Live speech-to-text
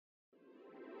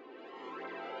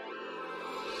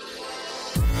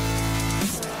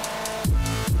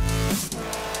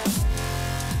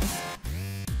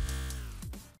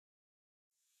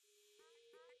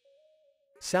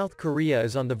South Korea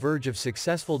is on the verge of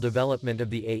successful development of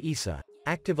the AESA,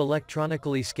 active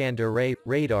electronically scanned array,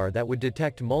 radar that would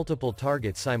detect multiple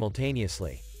targets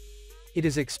simultaneously. It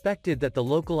is expected that the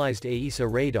localized AESA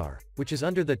radar, which is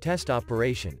under the test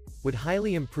operation, would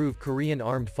highly improve Korean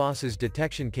armed forces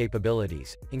detection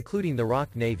capabilities, including the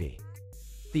ROK Navy.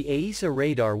 The AESA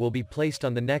radar will be placed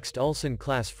on the next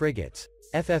Ulsan-class frigates,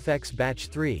 FFX Batch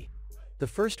III, the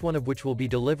first one of which will be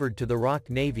delivered to the ROK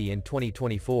Navy in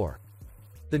 2024.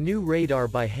 The new radar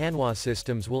by Hanwha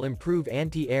Systems will improve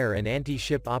anti-air and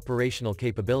anti-ship operational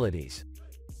capabilities.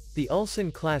 The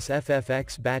Ulsan-class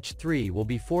FFX Batch III will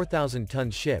be 4,000-ton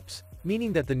ships,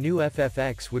 meaning that the new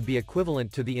FFX would be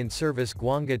equivalent to the in-service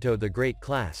Gwanggaeto the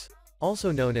Great-class,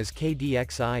 also known as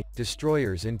KDX I,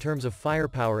 destroyers in terms of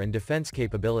firepower and defense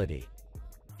capability.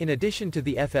 In addition to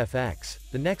the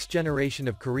FFX, the next generation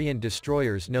of Korean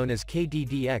destroyers known as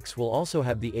KDDX will also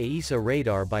have the AESA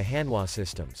radar by Hanwha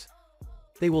Systems.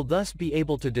 They will thus be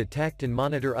able to detect and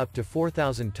monitor up to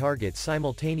 4,000 targets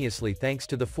simultaneously thanks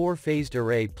to the four-phased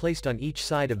array placed on each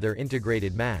side of their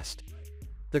integrated mast.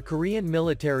 The Korean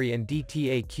military and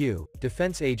DTAQ,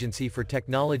 Defense Agency for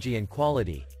Technology and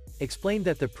Quality, explained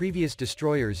that the previous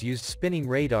destroyers used spinning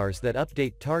radars that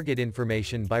update target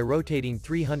information by rotating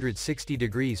 360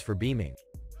 degrees for beaming.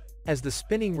 As the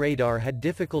spinning radar had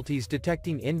difficulties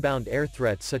detecting inbound air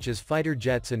threats such as fighter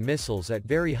jets and missiles at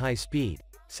very high speed,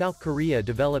 South Korea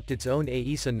developed its own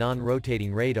AESA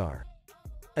non-rotating radar.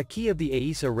 A key of the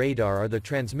AESA radar are the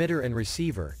transmitter and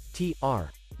receiver (TR)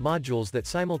 modules that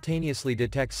simultaneously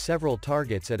detect several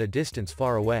targets at a distance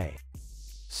far away.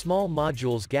 Small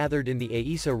modules gathered in the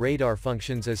AESA radar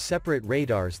functions as separate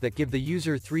radars that give the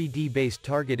user 3D-based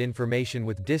target information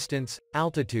with distance,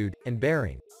 altitude, and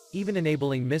bearing, even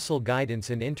enabling missile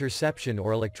guidance and interception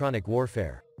or electronic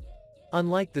warfare.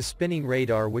 Unlike the spinning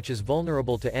radar, which is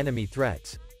vulnerable to enemy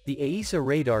threats, the AESA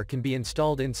radar can be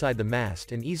installed inside the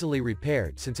mast and easily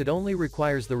repaired since it only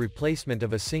requires the replacement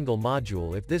of a single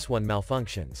module if this one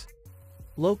malfunctions.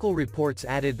 Local reports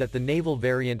added that the naval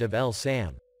variant of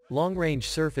LSAM, long-range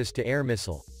surface-to-air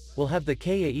missile, will have the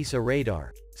K-AESA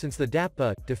radar, since the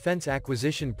DAPA, Defense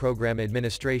Acquisition Program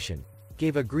Administration,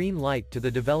 gave a green light to the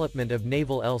development of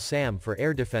naval LSAM for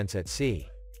air defense at sea.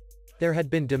 There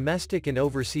had been domestic and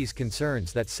overseas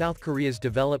concerns that South Korea's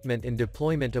development and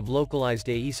deployment of localized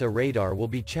AESA radar will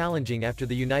be challenging after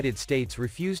the United States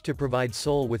refused to provide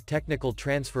Seoul with technical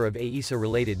transfer of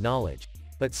AESA-related knowledge,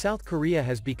 but South Korea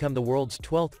has become the world's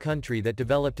 12th country that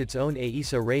developed its own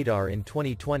AESA radar in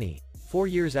 2020, 4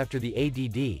 years after the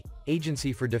ADD,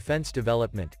 Agency for Defense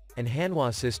Development, and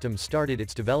Hanwha Systems started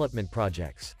its development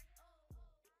projects.